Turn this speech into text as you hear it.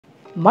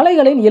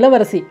மலைகளின்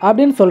இளவரசி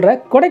அப்படின்னு சொல்கிற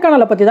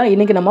கொடைக்கானலை பற்றி தான்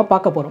இன்றைக்கி நம்ம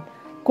பார்க்க போகிறோம்.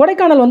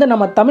 கொடைக்கானல் வந்து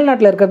நம்ம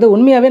தமிழ்நாட்டில் இருக்கிறது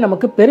உண்மையாகவே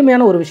நமக்கு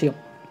பெருமையான ஒரு விஷயம்.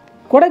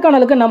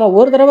 கொடைக்கானலுக்கு நம்ம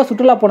ஒரு தடவை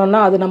சுற்றுலா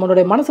போனோம்னா அது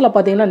நம்மளுடைய மனசில்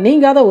பார்த்திங்கன்னா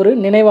நீங்காத ஒரு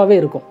நினைவாகவே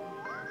இருக்கும்.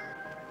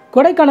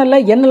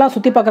 கொடைக்கானலில் என்னெல்லாம்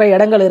சுற்றி பார்க்குற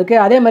இடங்கள்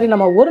இருக்குது, அதே மாதிரி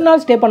நம்ம ஒரு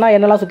நாள் ஸ்டே பண்ணால்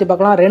என்னெல்லாம் சுற்றி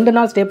பார்க்கலாம், 2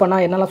 நாள் ஸ்டே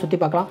பண்ணால் என்னெல்லாம் சுற்றி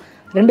பார்க்கலாம்,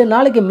 2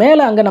 நாளைக்கு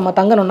மேலே அங்கே நம்ம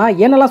தங்கணும்னா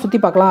என்னெல்லாம் சுற்றி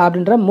பார்க்கலாம்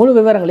அப்படின்ற முழு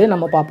விவரங்களையும்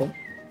நம்ம பார்ப்போம்.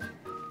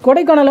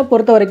 கொடைக்கானலை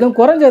பொறுத்த வரைக்கும்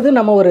குறைஞ்சது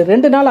நம்ம ஒரு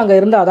 2 நாள் அங்கே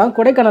இருந்தால் தான்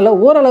கொடைக்கானலை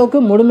ஓரளவுக்கு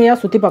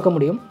முழுமையாக சுற்றி பார்க்க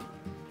முடியும்.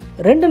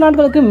 2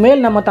 நாட்களுக்கு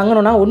மேல் நம்ம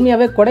தங்கணும்னா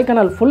உண்மையாகவே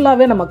கொடைக்கானல்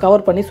ஃபுல்லாகவே நம்ம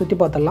கவர் பண்ணி சுற்றி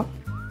பார்த்துடலாம்.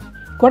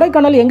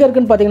 கொடைக்கானல் எங்கே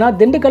இருக்குதுன்னு பார்த்தீங்கன்னா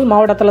திண்டுக்கல்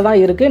மாவட்டத்தில் தான்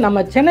இருக்குது.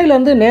 நம்ம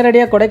சென்னையிலேருந்து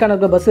நேரடியாக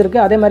கொடைக்கானலுக்கு பஸ்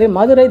இருக்குது. அதே மாதிரி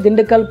மதுரை,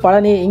 திண்டுக்கல்,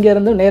 பழனி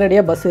இங்கேருந்து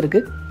நேரடியாக பஸ்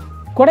இருக்குது.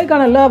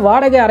 கொடைக்கானலில்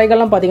வாடகை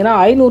அறைகள்லாம் பார்த்தீங்கன்னா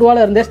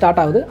 500 இருந்தே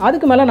ஸ்டார்ட் ஆகுது.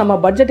 அதுக்கு மேலே நம்ம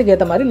பட்ஜெட்டுக்கு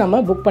ஏற்ற மாதிரி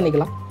நம்ம புக்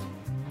பண்ணிக்கலாம்.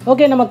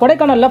 ஓகே, நம்ம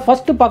கொடைக்கானலில்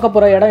ஃபஸ்ட்டு பார்க்க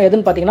போகிற இடம்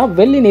எதுன்னு பார்த்தீங்கன்னா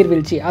வெள்ளி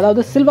நீர்வீழ்ச்சி,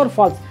 அதாவது சில்வர்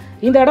ஃபால்ஸ்.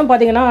 இந்த இடம்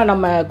பார்த்தீங்கன்னா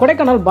நம்ம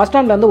கொடைக்கானல் பஸ்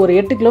ஸ்டாண்ட்லேருந்து ஒரு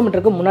 8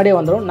 கிலோமீட்டருக்கு முன்னாடியே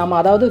வந்துடும். நம்ம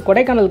அதாவது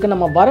கொடைக்கானலுக்கு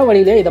நம்ம வர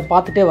வழியிலே இதை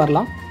பார்த்துட்டே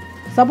வரலாம்.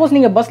 சப்போஸ்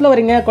நீங்கள் பஸ்ஸில்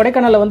வரீங்க,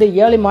 கொடைக்கானலில் வந்து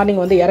ஏர்லி மார்னிங்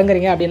வந்து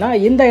இறங்குறீங்க அப்படின்னா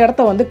இந்த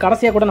இடத்த வந்து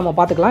கடைசியாக கூட நம்ம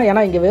பார்த்துக்கலாம்.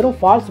 ஏன்னா இங்கே வெறும்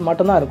ஃபால்ஸ்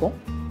மட்டும்தான் இருக்கும்,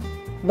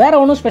 வேறு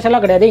ஒன்றும்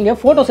ஸ்பெஷலாக கிடையாது. இங்கே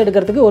ஃபோட்டோஸ்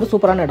எடுக்கிறதுக்கு ஒரு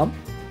சூப்பரான இடம்.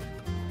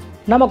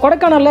 நம்ம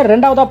கொடைக்கானலில்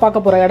 2ஆவதாக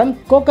பார்க்க போகிற இடம்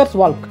கோக்கர்ஸ்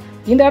வால்க்.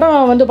 இந்த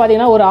இடம் வந்து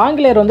பார்த்திங்கன்னா ஒரு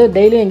ஆங்கிலேயர் வந்து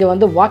டெய்லியும் இங்கே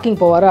வந்து வாக்கிங்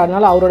போவார்,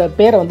 அதனால் அவரோட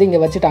பேரை வந்து இங்கே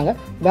வச்சுட்டாங்க,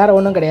 வேறு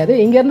ஒன்றும் கிடையாது.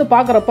 இங்கேருந்து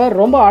பார்க்குறப்ப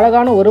ரொம்ப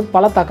அழகான ஒரு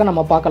பள்ளத்தாக்கை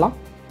நம்ம பார்க்கலாம்.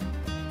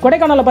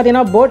 கொடைக்கானலில்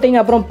பார்த்திங்கன்னா போட்டிங்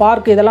அப்புறம்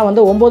பார்க் இதெல்லாம்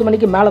வந்து 9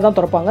 மணிக்கு மேலே தான்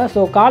திறப்பாங்க.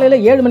 ஸோ காலையில்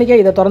 7 மணிக்கே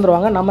இதை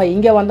திறந்துருவாங்க. நம்ம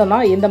இங்கே வந்தோம்னா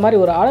இந்த மாதிரி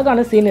ஒரு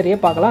அழகான சீனரியை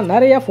பார்க்கலாம்,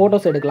 நிறையா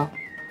ஃபோட்டோஸ் எடுக்கலாம்.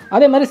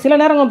 அதே மாதிரி சில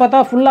நேரங்கள் பார்த்தா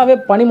ஃபுல்லாகவே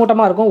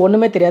பனிமூட்டமாக இருக்கும்,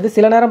 ஒன்றுமே தெரியாது.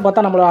 சில நேரம்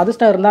பார்த்தா நம்மளோட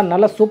அதிர்ஷ்டம் இருந்தால்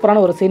நல்ல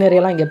சூப்பரான ஒரு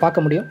சீனரியெல்லாம் இங்கே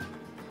பார்க்க முடியும்.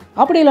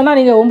 அப்படி இல்லைனா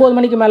நீங்கள் 9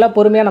 மணிக்கு மேலே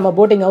பொறுமையாக நம்ம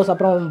போட்டிங் ஹவுஸ்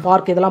அப்புறம்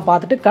பார்க் இதெல்லாம்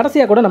பார்த்துட்டு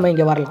கடைசியாக கூட நம்ம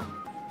இங்கே வரலாம்.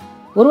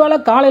 ஒருவேளை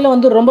காலையில்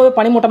வந்து ரொம்பவே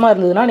பனிமூட்டமாக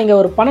இருந்ததுன்னா நீங்கள்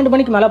ஒரு 12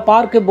 மணிக்கு மேலே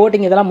பார்க்கு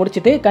போட்டிங் இதெல்லாம்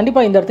முடிச்சுட்டு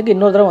கண்டிப்பாக இந்த இடத்துக்கு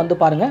இன்னொரு தடவை வந்து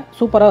பாருங்கள்,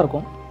 சூப்பராக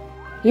இருக்கும்.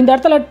 இந்த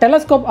இடத்துல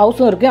டெலஸ்கோப்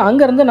ஹவுஸும் இருக்குது.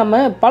 அங்கேருந்து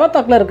நம்ம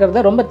பள்ளத்தாக்கில்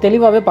இருக்கிறத ரொம்ப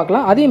தெளிவாகவே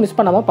பார்க்கலாம், அதையும் மிஸ்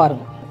பண்ணாமல்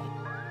பாருங்கள்.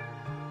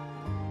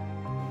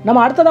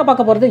 நம்ம அடுத்ததாக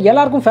பார்க்க போகிறது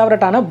எல்லாருக்கும்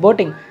ஃபேவரட்டான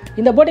போட்டிங்.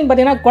 இந்த போட்டிங்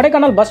பார்த்திங்கன்னா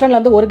கொடைக்கானல் பஸ்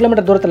ஸ்டாண்ட்லேருந்து 1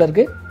 கிலோமீட்டர் தூரத்தில்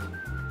இருக்குது.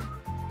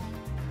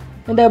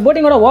 இந்த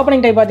போட்டிங்கோட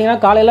ஓப்பனிங் டைம்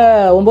பார்த்தீங்கன்னா காலையில்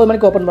 9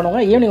 மணிக்கு ஓப்பன்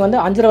பண்ணுவாங்க, ஈவினிங் வந்து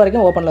 5:30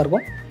 வரைக்கும் ஓப்பனில்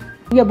இருக்கும்.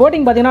 இங்கே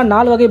போட்டிங் பார்த்தீங்கன்னா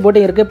 4 வகை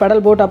போட்டிங் இருக்குது.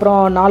 பெடல் போட், அப்புறம்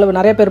 4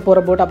 நிறைய பேர்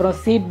போகிற போட், அப்புறம்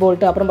சீட்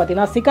போட், அப்புறம்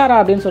பார்த்தீங்கன்னா சிக்காரா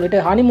அப்படின்னு சொல்லிட்டு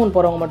ஹனிமூன்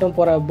போகிறவங்க மட்டும்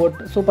போகிற போட்,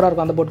 சூப்பராக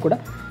இருக்கும் அந்த போட் கூட.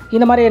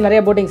 இந்த மாதிரி நிறைய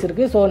போட்டிங்ஸ்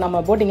இருக்குது. ஸோ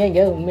நம்ம போட்டிங்கை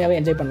இங்கே உண்மையாகவே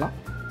என்ஜாய் பண்ணலாம்.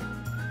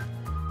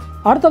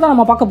 அடுத்ததாக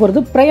நம்ம பார்க்க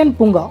போகிறது பிரயன்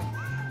பூங்கா.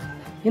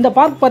 இந்த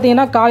பார்க்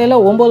பார்த்தீங்கன்னா காலையில்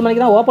 9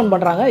 மணிக்கு தான் ஓப்பன்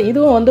பண்ணுறாங்க.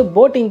 இதுவும் வந்து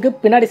போட்டிங்க்கு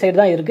பின்னாடி சைடு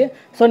தான் இருக்குது.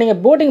 ஸோ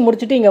நீங்கள் போட்டிங்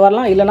முடிச்சுட்டு இங்கே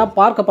வரலாம், இல்லைனா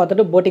பார்க்கை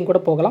பார்த்துட்டு போட்டிங்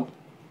கூட போகலாம்.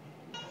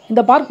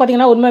 இந்த பார்க்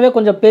பார்த்திங்கன்னா உண்மையாகவே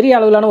கொஞ்சம் பெரிய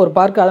அளவிலான ஒரு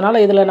பார்க்.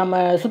 அதனால் இதில் நம்ம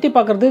சுற்றி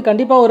பார்க்குறது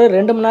கண்டிப்பாக ஒரு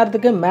 2 மணி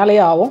நேரத்துக்கு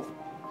மேலேயே ஆகும்.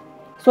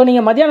 ஸோ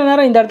நீங்கள் மத்தியான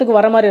நேரம் இந்த இடத்துக்கு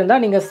வர மாதிரி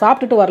இருந்தால் நீங்கள்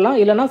சாப்பிட்டுட்டு வரலாம்,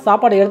 இல்லைனா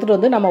சாப்பாடு எடுத்துகிட்டு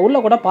வந்து நம்ம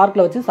உள்ளே கூட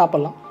பார்க்கில் வச்சு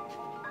சாப்பிட்லாம்.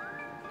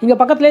 இங்கே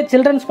பக்கத்துலேயே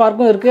சில்ட்ரன்ஸ்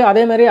பார்க்கும் இருக்குது.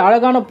 அதேமாதிரி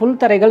அழகான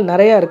புல்தரைகள்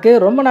நிறையா இருக்குது.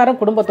 ரொம்ப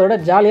நேரம்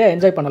குடும்பத்தோடு ஜாலியாக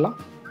என்ஜாய் பண்ணலாம்.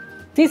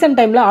 சீசன்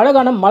டைமில்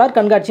அழகான மலர்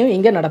கண்காட்சியும்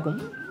இங்கே நடக்கும்.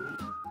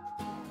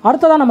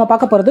 அடுத்ததாக நம்ம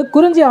பார்க்க போகிறது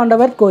குறிஞ்சி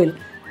ஆண்டவர் கோயில்.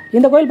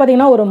 இந்த கோயில்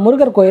பார்த்திங்கன்னா ஒரு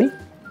முருகர் கோயில்.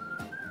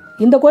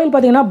 இந்த கோயில்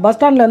பார்த்திங்கன்னா பஸ்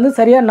ஸ்டாண்ட்லேருந்து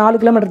சரியாக 4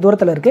 கிலோமீட்டர்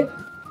தூரத்தில் இருக்குது.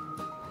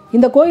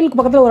 இந்த கோயிலுக்கு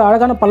பக்கத்தில் ஒரு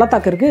அழகான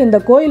பள்ளத்தாக்கு இருக்குது. இந்த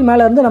கோயில்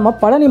மேலே இருந்து நம்ம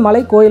பழனி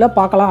மலை கோயிலை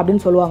பார்க்கலாம்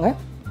அப்படின்னு சொல்லுவாங்க.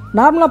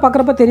 நார்மலாக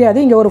பார்க்குறப்ப தெரியாது,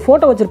 இங்கே ஒரு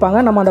ஃபோட்டோ வச்சுருப்பாங்க.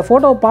 நம்ம அந்த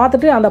ஃபோட்டோவை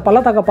பார்த்துட்டு அந்த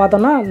பள்ளத்தாக்கை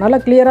பார்த்தோம்னா நல்லா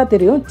கிளியராக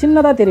தெரியும்,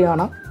 சின்னதாக தெரியும்.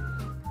 ஆனால்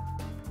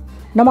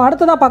நம்ம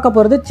அடுத்ததாக பார்க்க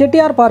போகிறது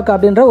செட்டியார் பார்க்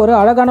அப்படின்ற ஒரு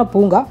அழகான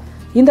பூங்கா.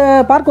 இந்த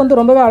பார்க் வந்து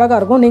ரொம்பவே அழகாக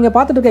இருக்கும். நீங்கள்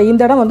பார்த்துட்டு இருக்க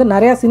இந்த இடம் வந்து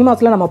நிறையா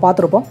சினிமாஸில் நம்ம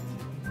பார்த்துருப்போம்.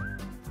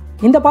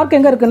 இந்த பார்க்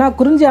எங்கே இருக்குன்னா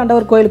குறிஞ்சி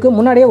ஆண்டவர் கோயிலுக்கு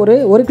முன்னாடியே ஒரு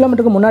 1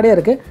 கிலோமீட்டருக்கு முன்னாடியே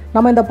இருக்குது.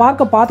 நம்ம இந்த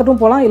பார்க்கை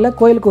பார்த்துட்டும் போகலாம், இல்லை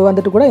கோயிலுக்கு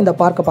வந்துட்டு கூட இந்த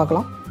பார்க்கை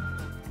பார்க்கலாம்.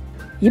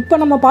 இப்போ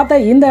நம்ம பார்த்த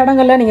இந்த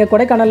இடங்களில் நீங்கள்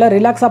கொடைக்கானலில்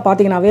ரிலாக்ஸாக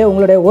பார்த்தீங்கன்னாவே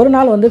உங்களுடைய ஒரு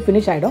நாள் வந்து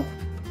ஃபினிஷ் ஆகிடும்.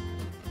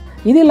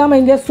 இது இல்லாமல்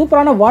இங்கே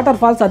சூப்பரான வாட்டர்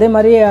ஃபால்ஸ், அதே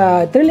மாதிரி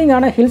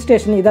த்ரில்லிங்கான ஹில்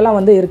ஸ்டேஷன் இதெல்லாம்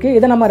வந்து இருக்குது.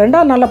 இதை நம்ம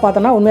 2ஆவது நாளில்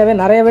பார்த்தோன்னா உண்மையாகவே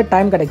நிறையவே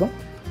டைம் கிடைக்கும்.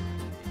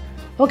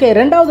 ஓகே,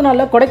 2ஆவது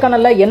நாளில்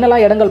கொடைக்கானலில்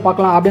என்னெல்லாம் இடங்கள்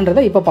பார்க்கலாம்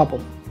அப்படின்றத இப்போ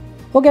பார்ப்போம்.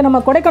 ஓகே, நம்ம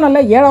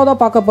கொடைக்கானலில் 7ஆவதாக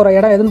பார்க்க போகிற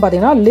இடம் எதுன்னு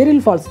பார்த்தீங்கன்னா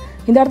லிரில் ஃபால்ஸ்.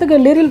 இந்த இடத்துக்கு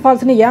லிரில்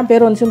ஃபால்ஸ்னு ஏன்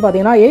பேர் வந்துச்சுன்னு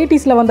பார்த்தீங்கன்னா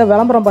 80s வந்த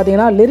விளம்பரம்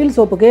பார்த்தீங்கன்னா லிரில்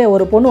சோப்புக்கு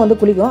ஒரு பொண்ணு வந்து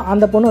குளிக்கும்,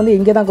 அந்த பொண்ணு வந்து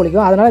இங்கே தான்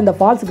குளிக்கும். அதனால் இந்த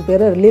ஃபால்ஸுக்கு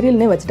பேர்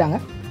லிரில்னே வச்சுட்டாங்க.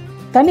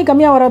 தண்ணி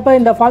கம்மியாக வரப்போ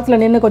இந்த ஃபால்ஸில்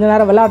நின்று கொஞ்சம்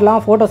நேரம்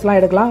விளையாடலாம், ஃபோட்டோஸ்லாம்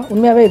எடுக்கலாம்.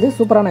 உண்மையாகவே இது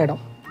சூப்பரான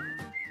இடம்.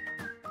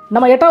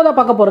 நம்ம 8ஆவதாக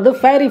பார்க்க போகிறது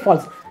ஃபேரி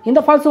ஃபால்ஸ். இந்த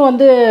ஃபால்ஸும்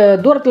வந்து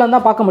தூரத்தில்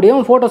இருந்தால் பார்க்க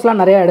முடியும்,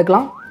 ஃபோட்டோஸ்லாம் நிறையா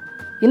எடுக்கலாம்.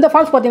 இந்த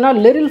ஃபால்ஸ் பார்த்திங்கன்னா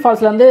லிரில்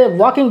ஃபால்ஸ்லேருந்து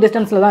வாக்கிங்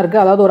டிஸ்டன்ஸில் தான்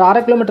இருக்குது, அதாவது ஒரு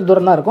 1/2 கிலோமீட்டர்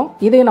தூரம் தான் இருக்கும்.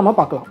 இதையும் நம்ம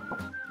பார்க்கலாம்.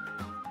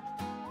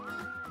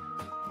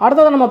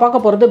 அடுத்ததாக நம்ம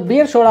பார்க்க போகிறது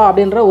பியர் ஷோலா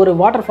அப்படின்ற ஒரு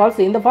வாட்டர் ஃபால்ஸ்.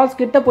 இந்த ஃபால்ஸ்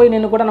கிட்ட போய்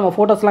நின்று கூட நம்ம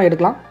ஃபோட்டோஸ்லாம்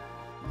எடுக்கலாம்.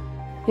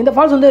 இந்த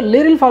ஃபால்ஸ் வந்து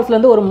லிரில்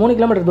ஃபால்ஸ்லேருந்து ஒரு 3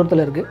 கிலோமீட்டர்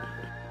தூரத்தில் இருக்குது.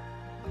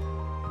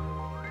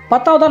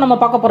 10ஆவதாக நம்ம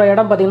பார்க்க போகிற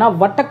இடம் பார்த்திங்கன்னா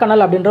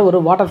வட்டக்கணல் அப்படின்ற ஒரு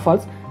வாட்டர்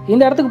ஃபால்ஸ்.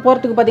 இந்த இடத்துக்கு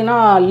போகிறதுக்கு பார்த்திங்கன்னா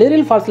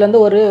லிரில்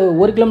ஃபால்ஸ்லேருந்து ஒரு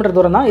 1 கிலோமீட்டர்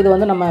தூரம் தான். இது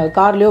வந்து நம்ம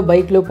கார்லேயோ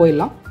பைக்லேயோ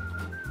போயிடலாம்.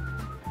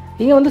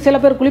 இங்கே வந்து சில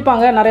பேர்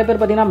குளிப்பாங்க, நிறைய பேர்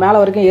பார்த்திங்கன்னா மேலே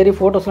வரைக்கும் ஏறி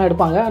ஃபோட்டோஸ்லாம்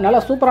எடுப்பாங்க. நல்லா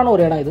சூப்பரான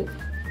ஒரு இடம் இது.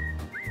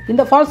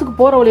 இந்த ஃபால்ஸுக்கு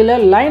போகிற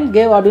வழியில் லைன்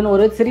கேவ் அப்படின்னு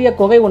ஒரு சிறிய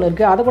குகை ஒன்று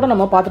இருக்குது, அதை கூட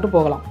நம்ம பார்த்துட்டு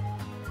போகலாம்.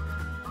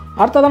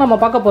 அடுத்ததான் நம்ம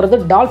பார்க்க போகிறது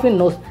டால்ஃபின்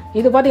நோஸ்.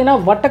 இது பார்த்திங்கன்னா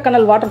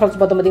வட்டக்கனல் வாட்டர் ஃபால்ஸ்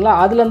பார்த்தோம் பார்த்திங்களா,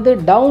 அதுலேருந்து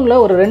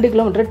டவுனில் ஒரு 2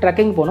 கிலோமீட்டர்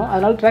ட்ரெக்கிங் போகணும்.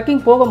 அதனால்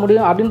ட்ரெக்கிங் போக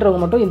முடியும்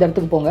அப்படின்றவங்க மட்டும் இந்த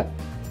இடத்துக்கு போங்க.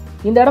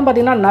 இந்த இடம்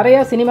பார்த்திங்கன்னா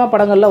நிறையா சினிமா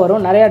படங்களில்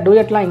வரும், நிறையா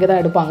டூயட்லாம் இங்கே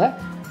தான் எடுப்பாங்க.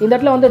 இந்த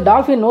இடத்துல வந்து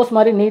டால்ஃபின் நோஸ்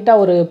மாதிரி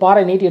நீட்டாக ஒரு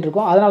பாறை நீட்டிகிட்டு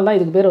இருக்கும், அதனால தான்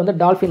இதுக்கு பேர் வந்து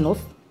டால்ஃபின்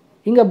நோஸ்.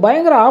 இங்கே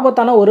பயங்கர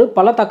ஆபத்தான ஒரு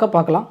பள்ளத்தாக்க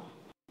பார்க்கலாம்.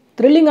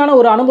 த்ரில்லிங்கான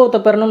ஒரு அனுபவத்தை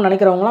பெறணும்னு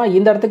நினைக்கிறவங்களாம்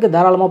இந்த இடத்துக்கு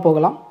தாராளமாக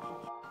போகலாம்.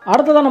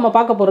 அடுத்ததான் நம்ம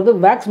பார்க்க போகிறது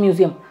வேக்ஸ்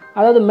மியூசியம்.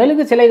 அதாவது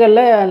மெழுகு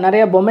சிலைகளில்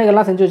நிறைய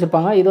பொம்மைகள்லாம் செஞ்சு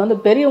வச்சுருப்பாங்க. இது வந்து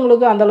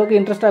பெரியவங்களுக்கு அந்தளவுக்கு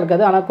இன்ட்ரெஸ்ட்டாக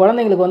இருக்காது, ஆனால்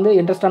குழந்தைங்களுக்கு வந்து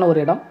இன்ட்ரெஸ்டான ஒரு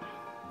இடம்.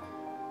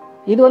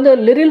 இது வந்து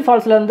லிரில்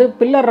ஃபால்ஸ்லேருந்து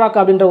பில்லர் ராக்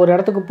அப்படின்ற ஒரு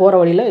இடத்துக்கு போகிற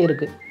வழியில்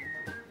இருக்குது.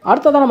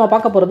 அடுத்ததான் நம்ம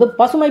பார்க்க போகிறது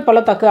பசுமை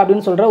பள்ளத்தாக்கு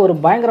அப்படின்னு சொல்கிற ஒரு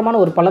பயங்கரமான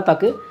ஒரு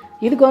பள்ளத்தாக்கு.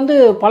 இதுக்கு வந்து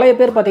பழைய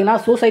பேர் பார்த்திங்கன்னா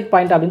சூசைட்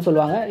பாயிண்ட் அப்படின்னு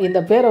சொல்லுவாங்க. இந்த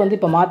பேரை வந்து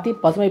இப்போ மாற்றி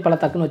பசுமை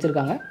பள்ளத்தாக்குன்னு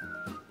வச்சுருக்காங்க.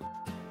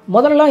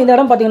 முதல்லலாம் இந்த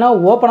இடம் பார்த்திங்கன்னா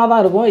ஓப்பனாக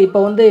தான் இருக்கும். இப்போ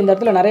வந்து இந்த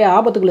இடத்துல நிறைய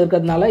ஆபத்துகள்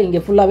இருக்கிறதுனால இங்கே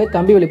ஃபுல்லாகவே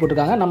கம்பி வேலி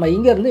போட்டிருக்காங்க. நம்ம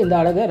இங்கேருந்து இந்த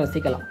அழகை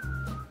ரசிக்கலாம்.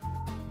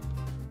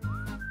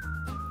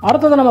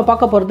 அடுத்தது நம்ம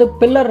பார்க்க போகிறது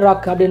பில்லர்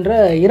ராக் அப்படின்ற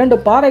 2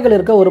 பாறைகள்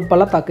இருக்க ஒரு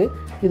பள்ளத்தாக்கு.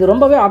 இது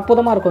ரொம்பவே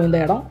அற்புதமாக இருக்கும். இந்த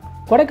இடம்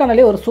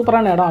கொடைக்கானலே ஒரு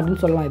சூப்பரான இடம்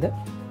அப்படின்னு சொல்லலாம். இது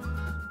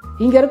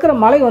இங்கே இருக்கிற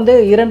மலை வந்து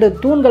 2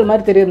 தூண்கள்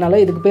மாதிரி தெரியறதுனால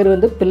இதுக்கு பேர்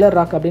வந்து பில்லர்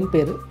ராக் அப்படின்னு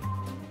பேர்.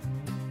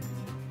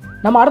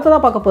 நம்ம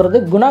அடுத்ததாக பார்க்க போகிறது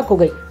குணா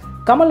குகை.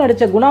 கமல்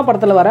நடித்த குணா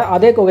படத்தில் வர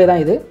அதே குகை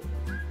தான் இது.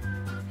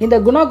 இந்த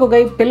குணா குகை,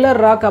 பில்லர்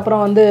ராக்,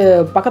 அப்புறம் வந்து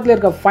பக்கத்தில்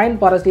இருக்க ஃபைன்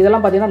ஃபாரஸ்ட்,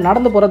 இதெல்லாம் பார்த்திங்கன்னா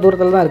நடந்து போகிற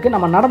தூரத்தில் தான் இருக்குது.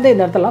 நம்ம நடந்தே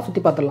இந்த இடத்தெல்லாம்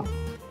சுற்றி பார்த்துடலாம்.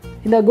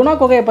 இந்த குணா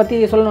குகையை பற்றி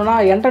சொல்லணும்னா,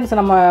 என்ட்ரன்ஸ்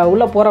நம்ம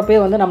உள்ளே போகிறப்பே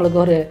வந்து நம்மளுக்கு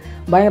ஒரு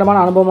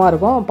பயங்கரமான அனுபவமாக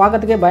இருக்கும்.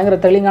 பார்க்கறதுக்கே பயங்கர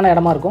த்ரில்லிங்கான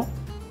இடமா இருக்கும்.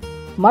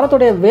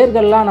 மரத்துடைய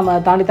வேர்கள்லாம் நம்ம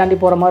தாண்டி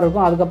போகிற மாதிரி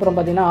இருக்கும். அதுக்கப்புறம்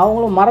பார்த்திங்கன்னா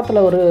அவங்களும்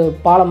மரத்தில் ஒரு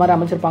பாலம் மாதிரி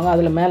அமைச்சிருப்பாங்க.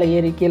 அதில் மேலே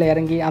ஏறி கீழே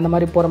இறங்கி அந்த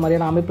மாதிரி போகிற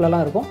மாதிரியான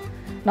அமைப்புலலாம் இருக்கும்.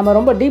 நம்ம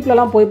ரொம்ப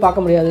டீப்லலாம் போய்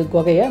பார்க்க முடியாது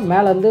குகையை,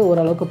 மேலேருந்து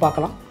ஓரளவுக்கு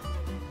பார்க்கலாம்.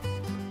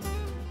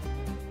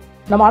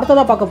 நம்ம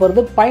அடுத்ததாக பார்க்க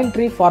போகிறது பைன்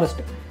ட்ரீ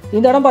ஃபாரஸ்ட்.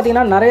 இந்த இடம்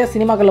பார்த்திங்கன்னா நிறைய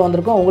சினிமாக்களில்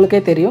வந்திருக்கும், உங்களுக்கே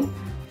தெரியும்.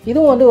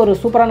 இதுவும் வந்து ஒரு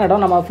சூப்பரான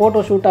இடம். நம்ம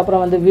ஃபோட்டோ ஷூட்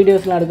அப்புறம் வந்து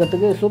வீடியோஸ்லாம்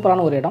எடுக்கிறதுக்கு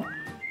சூப்பரான ஒரு இடம்.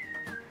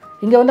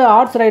 இங்கே வந்து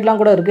ஆர்ட்ஸ்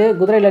ரைட்லாம் கூட இருக்குது.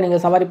 குதிரையில்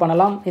நீங்கள் சவாரி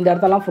பண்ணலாம். இந்த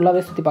இடத்தெல்லாம்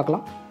ஃபுல்லாகவே சுற்றி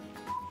பார்க்கலாம்.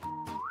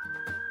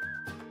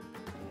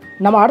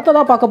 நம்ம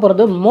அடுத்ததாக பார்க்க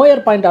போகிறது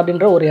மோயர் பாயிண்ட்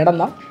அப்படின்ற ஒரு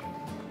இடம் தான்.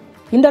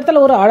 இந்த இடத்துல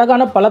ஒரு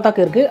அழகான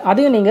பள்ளத்தாக்கு இருக்குது,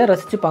 அதையும் நீங்கள்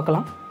ரசித்து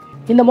பார்க்கலாம்.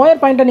 இந்த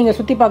மோயர் பாயிண்ட்டை நீங்கள்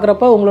சுற்றி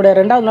பார்க்குறப்ப உங்களுடைய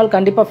 2வது நாள்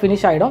கண்டிப்பாக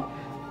ஃபினிஷ் ஆகிடும்.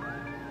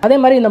 அதே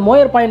மாதிரி இந்த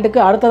மோயர் பாயிண்ட்டுக்கு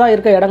அடுத்ததாக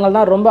இருக்க இடங்கள்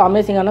தான் ரொம்ப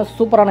அமேசிங்கான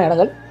சூப்பரான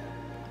இடங்கள்.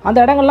 அந்த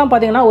இடங்கள்லாம்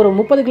பார்த்திங்கன்னா ஒரு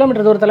 30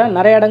 கிலோமீட்டர் தூரத்தில்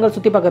நிறைய இடங்கள்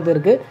சுற்றி பார்க்கறது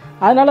இருக்குது.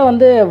 அதனால்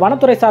வந்து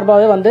வனத்துறை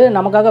சார்பாகவே வந்து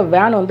நமக்காக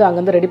வேன் வந்து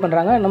அங்கேருந்து ரெடி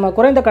பண்ணுறாங்க. நம்ம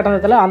குறைந்த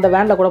கட்டணத்தில் அந்த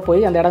வேனில் கூட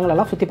போய் அந்த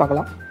இடங்களெல்லாம் சுற்றி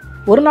பார்க்கலாம்.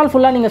 ஒரு நாள்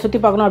ஃபுல்லாக நீங்கள் சுற்றி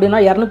பார்க்கணும் அப்படின்னா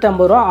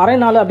 250 ரூபா, அரை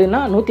நாள் அப்படின்னா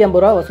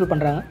 150 ரூபா வசூல்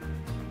பண்ணுறாங்க.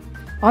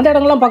 அந்த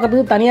இடங்கள்லாம்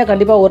பார்க்கறதுக்கு தனியாக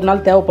கண்டிப்பாக ஒரு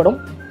நாள் தேவைப்படும்.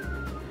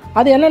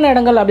 அது என்னென்ன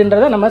இடங்கள்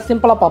அப்படின்றத நம்ம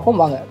சிம்பிளாக பார்ப்போம்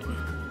வாங்க.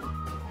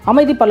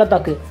 அமைதி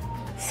பள்ளத்தாக்கு,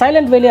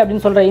 சைலண்ட் வேலி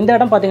அப்படின்னு சொல்கிற இந்த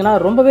இடம் பார்த்திங்கன்னா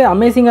ரொம்பவே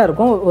அமேசிங்காக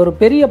இருக்கும். ஒரு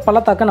பெரிய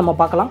பள்ளத்தாக்கை நம்ம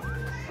பார்க்கலாம்.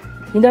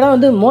 இந்த இடம்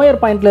வந்து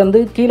மோயர் பாயிண்ட்லேருந்து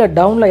கீழே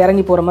டவுனில்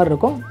இறங்கி போகிற மாதிரி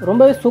இருக்கும்.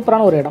 ரொம்பவே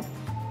சூப்பரான ஒரு இடம்.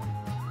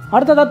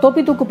 அடுத்ததாக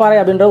தொப்பி தூக்கு பாறை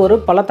அப்படின்ற ஒரு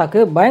பள்ளத்தாக்கு,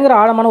 பயங்கர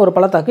ஆழமான ஒரு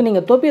பள்ளத்தாக்கு.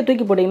 நீங்கள் தொப்பியை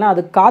தூக்கி போட்டிங்கன்னா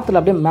அது காற்றுல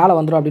அப்படியே மேலே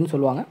வந்துடும் அப்படின்னு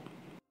சொல்லுவாங்க.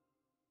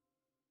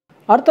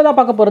 அடுத்ததாக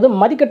பார்க்க போகிறது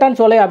மதிக்கட்டான்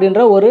சோலை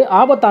அப்படின்ற ஒரு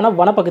ஆபத்தான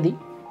வனப்பகுதி.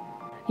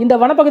 இந்த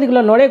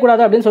வனப்பகுதிக்குள்ளே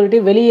நுழையக்கூடாது அப்படின்னு சொல்லிட்டு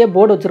வெளியே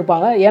போர்டு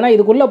வச்சுருப்பாங்க. ஏன்னா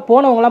இதுக்குள்ளே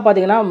போனவங்களாம்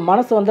பார்த்திங்கன்னா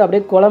மனசு வந்து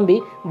அப்படியே குழம்பி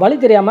வழி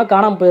தெரியாமல்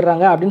காணாமல்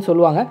போயிடுறாங்க அப்படின்னு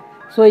சொல்லுவாங்க.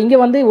 ஸோ இங்கே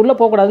வந்து உள்ளே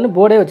போகக்கூடாதுன்னு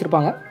போர்டே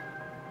வச்சுருப்பாங்க.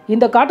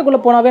 இந்த காட்டுக்குள்ளே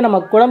போனாவே நம்ம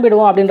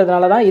குழம்பிடுவோம்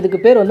அப்படின்றதுனால தான் இதுக்கு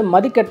பேர் வந்து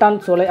மதிக்கட்டான்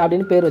சோலை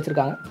அப்படின்னு பேர்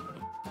வச்சுருக்காங்க.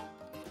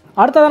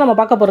 அடுத்ததாக நம்ம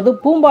பார்க்க போகிறது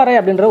பூம்பாறை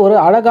அப்படின்ற ஒரு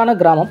அழகான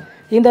கிராமம்.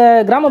 இந்த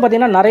கிராமம்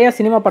பார்த்திங்கன்னா நிறைய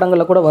சினிமா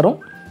படங்களில் கூட வரும்.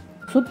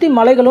 சுற்றி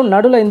மலைகளும்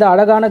நடுவில் இந்த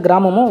அழகான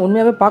கிராமமும்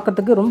உண்மையாகவே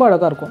பார்க்கறதுக்கு ரொம்ப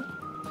அழகாக இருக்கும்.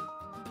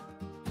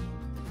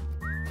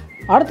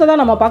 அடுத்ததாக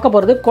நம்ம பார்க்க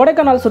போகிறது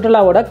கொடைக்கானல்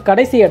சுற்றுலாவோட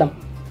கடைசி இடம்.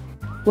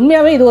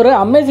 உண்மையாகவே இது ஒரு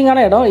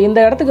அமேசிங்கான இடம். இந்த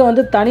இடத்துக்கு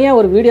வந்து தனியாக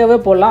ஒரு வீடியோவே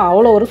போடலாம்,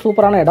 அவ்வளோ ஒரு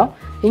சூப்பரான இடம்.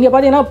 இங்கே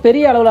பார்த்தீங்கன்னா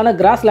பெரிய அளவிலான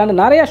கிராஸ் லேண்ட்,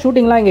 நிறையா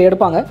ஷூட்டிங்லாம் இங்கே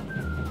எடுப்பாங்க.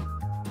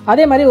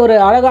 அதே மாதிரி ஒரு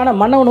அழகான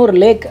மன்னவனூர்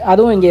லேக்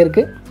அதுவும் இங்கே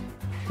இருக்குது.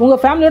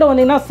 உங்கள் ஃபேமிலியோடு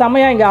வந்தீங்கன்னா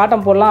செம்மையாக இங்கே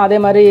ஆட்டம் போடலாம். அதே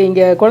மாதிரி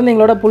இங்கே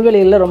குழந்தைங்களோட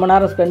புல்வெளியில் ரொம்ப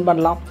நேரம் ஸ்பெண்ட்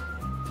பண்ணலாம்.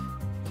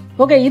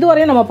 ஓகே,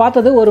 இதுவரையும் நம்ம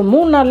பார்த்தது ஒரு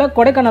 3 நாளில்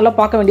கொடைக்கானலில்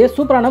பார்க்க வேண்டிய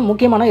சூப்பரான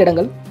முக்கியமான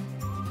இடங்கள்.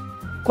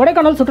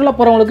 கொடைக்கானல் சுற்றுலா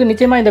போகிறவங்களுக்கு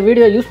நிச்சயமாக இந்த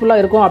வீடியோ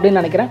யூஸ்ஃபுல்லாக இருக்கும்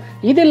அப்படின்னு நினைக்கிறேன்.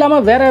 இது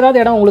இல்லாமல் வேறு ஏதாவது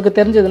இடம் உங்களுக்கு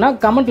தெரிஞ்சதுன்னா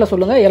கமெண்ட்டில்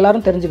சொல்லுங்கள்,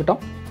 எல்லோரும்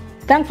தெரிஞ்சுக்கிட்டோம்.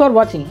 தேங்க்ஸ் ஃபார்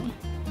வாட்சிங்.